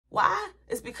Why?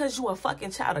 It's because you a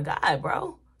fucking child of God,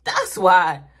 bro. That's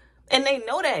why. And they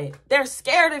know that. They're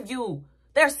scared of you.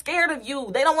 They're scared of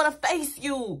you. They don't want to face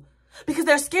you because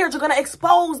they're scared you're going to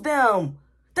expose them.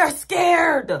 They're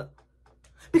scared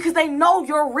because they know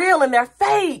you're real and they're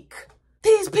fake.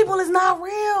 These people is not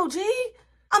real, G.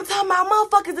 I'm talking about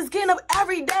motherfuckers that's getting up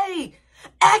every day,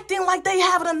 acting like they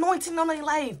have an anointing on their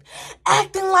life,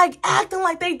 acting like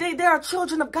they are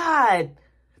children of God.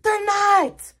 They're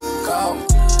not. Go,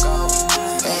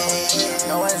 hey,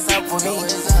 know it's up for me.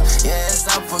 Yeah, it's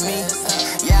up for me.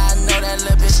 Yeah, I know that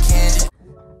little bitch can.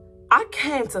 I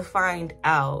came to find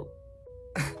out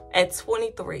at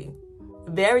 23,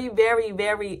 very, very,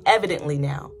 very evidently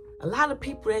now, a lot of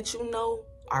people that you know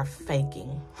are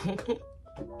faking.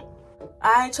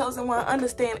 I ain't chosen one.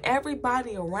 Understand,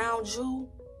 everybody around you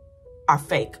are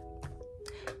fake.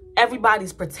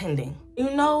 Everybody's pretending. You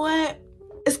know what?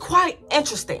 It's quite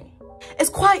interesting. It's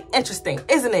quite interesting,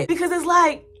 isn't it? Because it's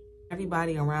like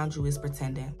everybody around you is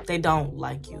pretending. They don't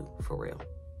like you for real.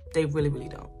 They really, really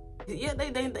don't. Yeah,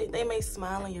 they may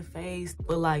smile on your face,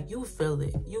 but like you feel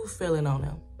it. You feel it on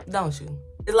them, don't you?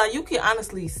 It's like you can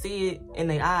honestly see it in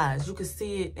their eyes. You can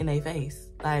see it in their face.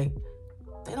 Like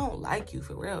they don't like you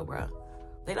for real, bro.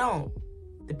 They don't.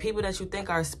 The people that you think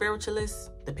are spiritualists,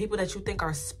 the people that you think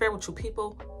are spiritual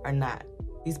people are not.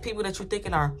 These people that you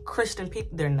thinking are Christian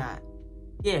people, they're not.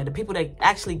 Yeah, the people that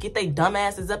actually get their dumb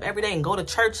asses up every day and go to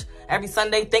church every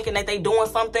Sunday thinking that they doing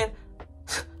something,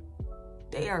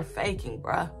 they are faking,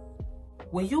 bruh.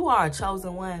 When you are a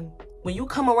chosen one, when you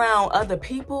come around other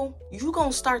people, you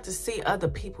gonna start to see other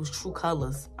people's true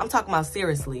colors. I'm talking about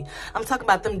seriously. I'm talking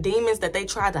about them demons that they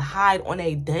try to hide on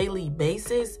a daily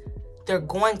basis. They're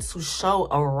going to show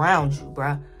around you,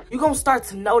 bruh. You're gonna start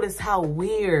to notice how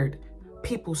weird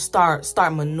people start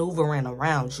maneuvering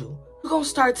around you. You're gonna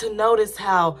start to notice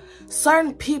how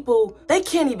certain people, they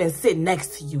can't even sit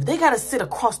next to you. They gotta sit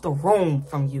across the room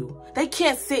from you. They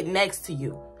can't sit next to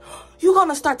you. You're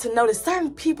gonna start to notice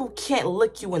certain people can't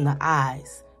look you in the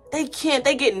eyes. They can't.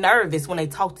 They get nervous when they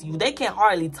talk to you. They can't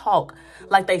hardly talk,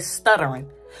 like they stuttering.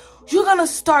 You're gonna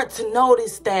start to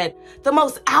notice that the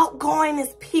most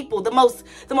outgoingest people, the most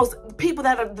people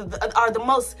that are the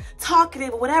most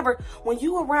talkative or whatever, when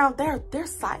you around, they're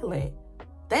silent.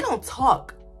 They don't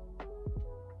talk.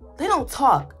 They don't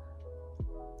talk.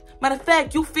 Matter of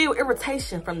fact, you feel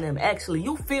irritation from them, actually.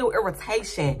 You feel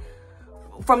irritation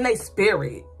from their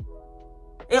spirit.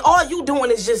 And all you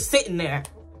doing is just sitting there.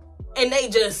 And they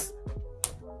just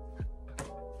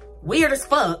weird as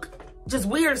fuck. Just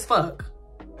weird as fuck.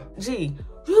 Gee,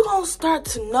 you're gonna start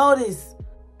to notice.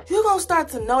 You're gonna start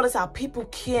to notice how people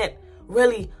can't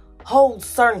really hold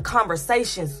certain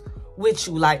conversations with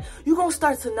you. Like, you're gonna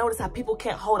start to notice how people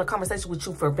can't hold a conversation with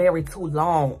you for very too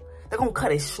long. They're gonna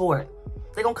cut it short.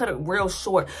 They're gonna cut it real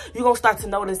short. You're gonna start to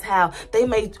notice how they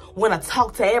may wanna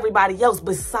talk to everybody else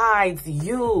besides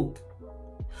you.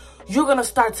 You're gonna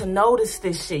start to notice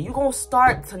this shit. You're gonna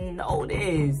start to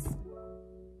notice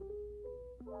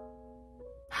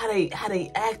how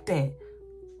they acting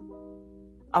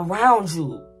around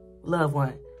you, loved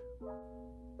one.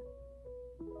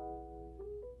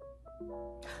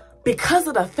 Because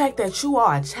of the fact that you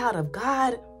are a child of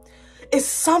God, it's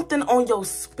something on your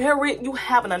spirit. You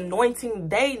have an anointing.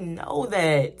 They know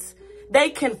that. They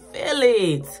can feel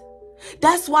it.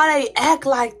 That's why they act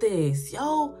like this,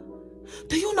 yo.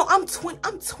 Do you know I'm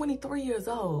 23 years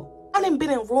old. I done been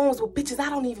in rooms with bitches I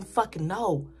don't even fucking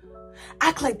know.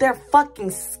 Act like they're fucking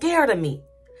scared of me.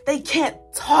 They can't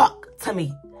talk to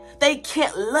me. They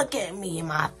can't look at me in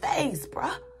my face,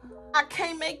 bruh. I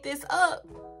can't make this up.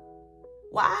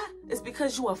 Why? It's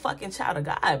because you a fucking child of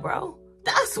God, bro.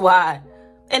 That's why.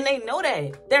 And they know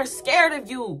that. They're scared of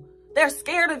you. They're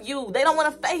scared of you. They don't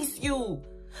want to face you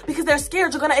because they're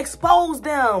scared you're going to expose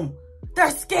them.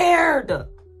 They're scared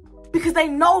because they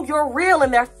know you're real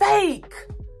and they're fake.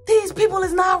 These people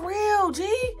is not real, G.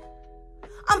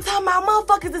 I'm talking about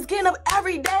motherfuckers that's getting up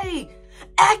every day,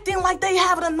 acting like they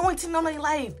have an anointing on their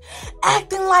life,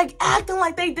 acting like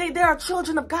they're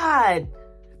children of God.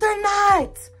 They're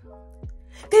not.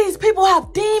 These people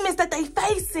have demons that they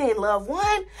facing, loved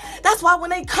one. That's why when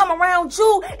they come around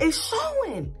you, it's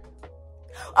showing.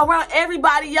 Around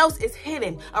everybody else, it's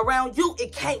hidden. Around you,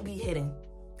 it can't be hidden.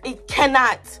 It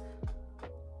cannot.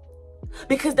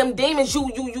 Because them demons, you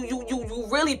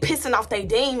really pissing off they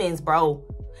demons, bro.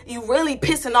 You really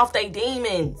pissing off they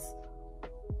demons.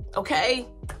 Okay?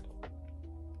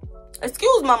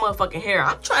 Excuse my motherfucking hair.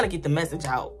 I'm trying to get the message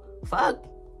out. Fuck.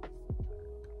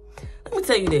 Let me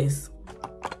tell you this.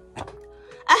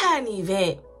 I had an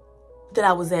event that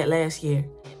I was at last year.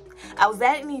 I was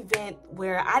at an event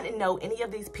where I didn't know any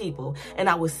of these people, and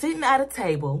I was sitting at a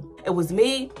table. It was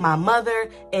me, my mother,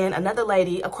 and another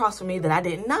lady across from me that I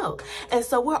didn't know. And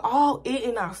so we're all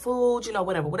eating our food, you know,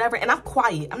 whatever. And I'm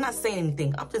quiet. I'm not saying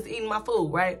anything. I'm just eating my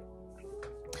food, right?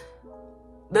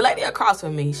 The lady across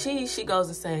from me, she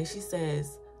goes and she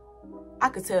says, I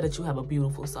could tell that you have a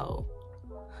beautiful soul.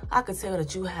 I could tell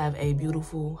that you have a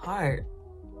beautiful heart.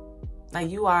 Like,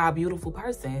 you are a beautiful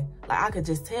person. Like, I could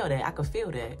just tell that. I could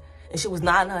feel that. And she was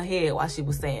nodding her head while she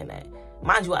was saying that.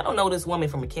 Mind you, I don't know this woman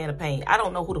from a can of paint. I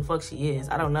don't know who the fuck she is.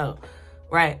 I don't know.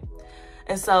 Right?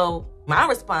 And so my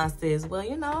response is, well,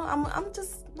 you know, I'm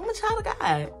a child of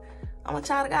God. I'm a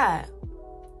child of God.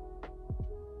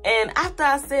 And after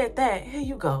I said that, here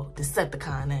you go,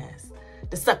 Decepticon ass.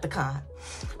 Decepticon.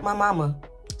 My mama,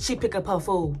 she pick up her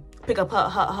food. Pick up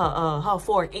her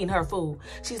fork, eating her food.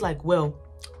 She's like, well,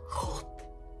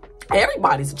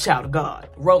 everybody's a child of God.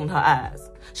 Rolling her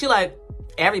eyes. She like,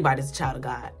 everybody's a child of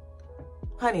God.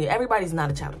 Honey, everybody's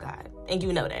not a child of God. And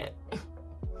you know that.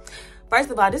 First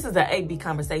of all, this is an AB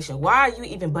conversation. Why are you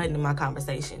even butting in my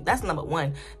conversation? That's number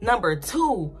one. Number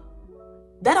two,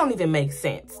 that don't even make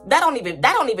sense. That don't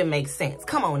even make sense.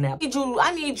 Come on now.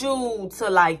 I need you to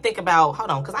like think about,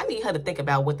 hold on, because I need her to think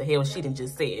about what the hell she done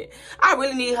just said. I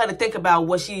really need her to think about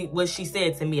what she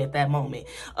said to me at that moment.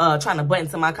 Trying to butt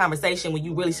into my conversation when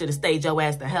you really should have stayed your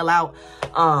ass the hell out.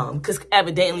 Because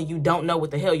evidently you don't know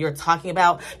what the hell you're talking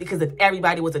about. Because if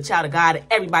everybody was a child of God,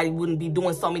 everybody wouldn't be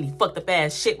doing so many fucked up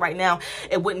ass shit right now.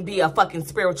 It wouldn't be a fucking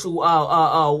spiritual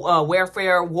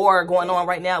warfare war going on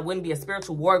right now. It wouldn't be a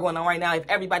spiritual war going on right now. If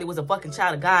everybody was a fucking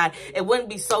child of God, it wouldn't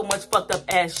be so much fucked up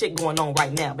ass shit going on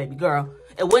right now, baby girl.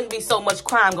 It wouldn't be so much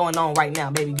crime going on right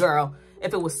now, baby girl.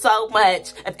 If it was so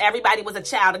much, if everybody was a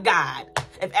child of God,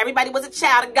 if everybody was a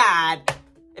child of God,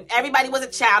 if everybody was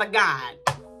a child of God,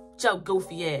 your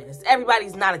goofy ass.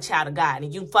 Everybody's not a child of God,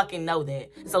 and you fucking know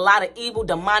that. There's a lot of evil,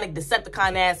 demonic,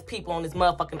 Decepticon ass people on this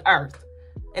motherfucking earth.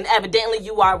 And evidently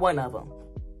you are one of them.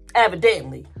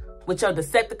 Evidently. With your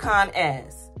Decepticon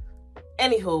ass.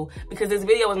 Anywho, because this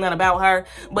video is not about her,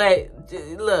 but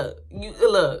look,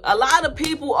 a lot of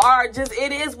people are just,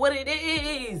 it is what it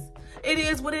is. It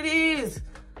is what it is.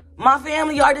 My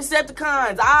family are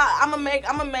Decepticons. I'ma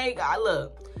make,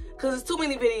 look, because there's too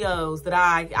many videos that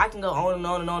I can go on and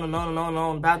on and on and on and on and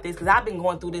on about this, because I've been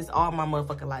going through this all my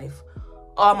motherfucking life.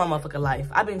 All my motherfucking life.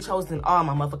 I've been chosen all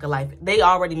my motherfucking life. They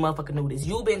already motherfucking knew this.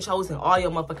 You've been chosen all your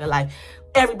motherfucking life.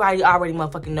 Everybody already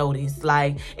motherfucking know this.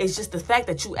 Like, it's just the fact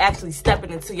that you actually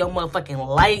stepping into your motherfucking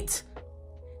light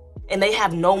and they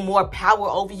have no more power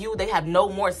over you. They have no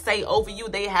more say over you.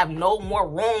 They have no more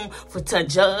room to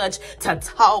judge, to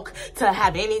talk, to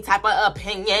have any type of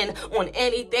opinion on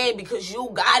anything because you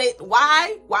got it.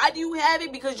 Why? Why do you have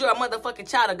it? Because you're a motherfucking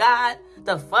child of God?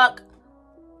 The fuck?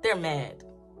 They're mad.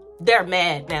 They're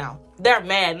mad now. They're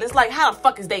mad. And it's like, how the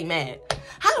fuck is they mad?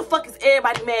 How the fuck is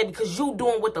everybody mad because you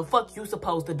doing what the fuck you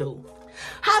supposed to do?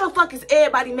 How the fuck is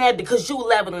everybody mad because you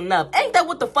leveling up? Ain't that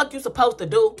what the fuck you supposed to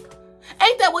do?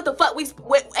 Ain't that what the fuck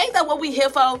ain't that what we here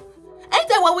for? Ain't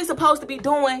that what we supposed to be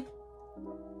doing?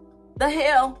 The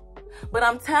hell? But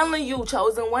I'm telling you,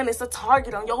 chosen one, it's a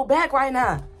target on your back right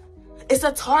now. It's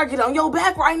a target on your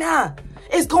back right now.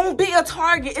 It's gonna be a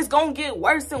target. It's gonna get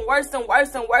worse and worse and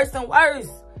worse and worse and worse.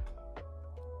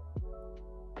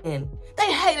 And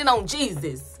they hated on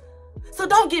Jesus. So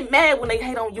don't get mad when they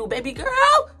hate on you, baby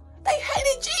girl. They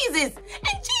hated Jesus.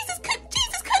 And Jesus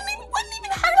wouldn't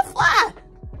even hurt a fly.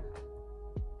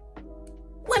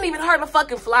 Wouldn't even hurt a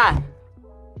fucking fly.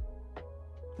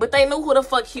 But they knew who the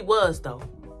fuck he was, though.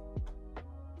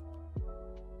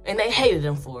 And they hated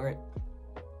him for it.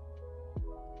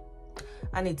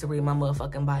 I need to read my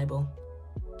motherfucking Bible.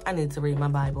 I need to read my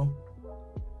Bible.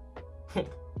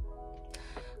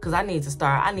 Because I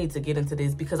need to get into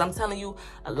this. Because I'm telling you,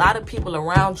 a lot of people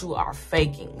around you are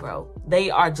faking, bro. They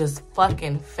are just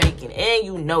fucking faking. And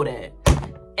you know that.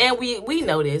 And we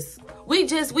know this. We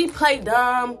play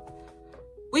dumb.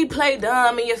 We play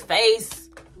dumb in your face.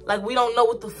 Like, we don't know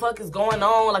what the fuck is going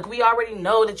on. Like, we already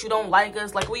know that you don't like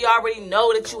us. Like, we already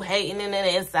know that you hating in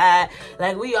the inside.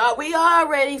 Like, we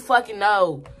already fucking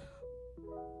know.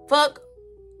 Fuck.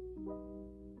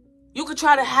 You could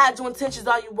try to hide your intentions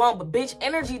all you want, but bitch,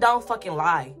 energy don't fucking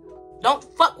lie. Don't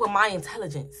fuck with my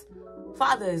intelligence.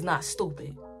 Father is not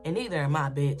stupid, and neither am I,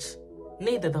 bitch.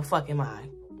 Neither the fuck am I.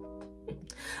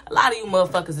 A lot of you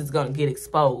motherfuckers is gonna get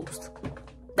exposed.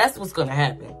 That's what's gonna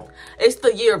happen. It's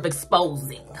the year of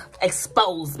exposement.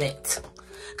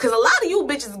 Because a lot of you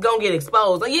bitches is gonna get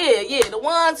exposed. Like, yeah, the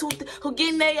ones who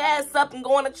getting their ass up and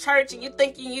going to church and you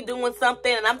thinking you doing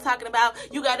something, and I'm talking about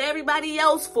you got everybody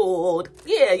else fooled.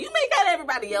 Yeah, you may got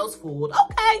everybody else fooled.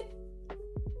 Okay.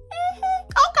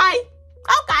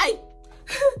 Okay.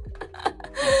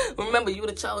 Remember, you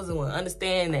the chosen one.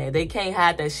 Understand that. They can't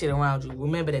hide that shit around you.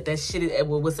 Remember that shit is,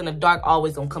 what's in the dark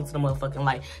always gonna come to the motherfucking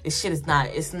light. This shit is not,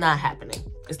 it's not happening.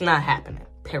 It's not happening.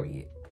 Period.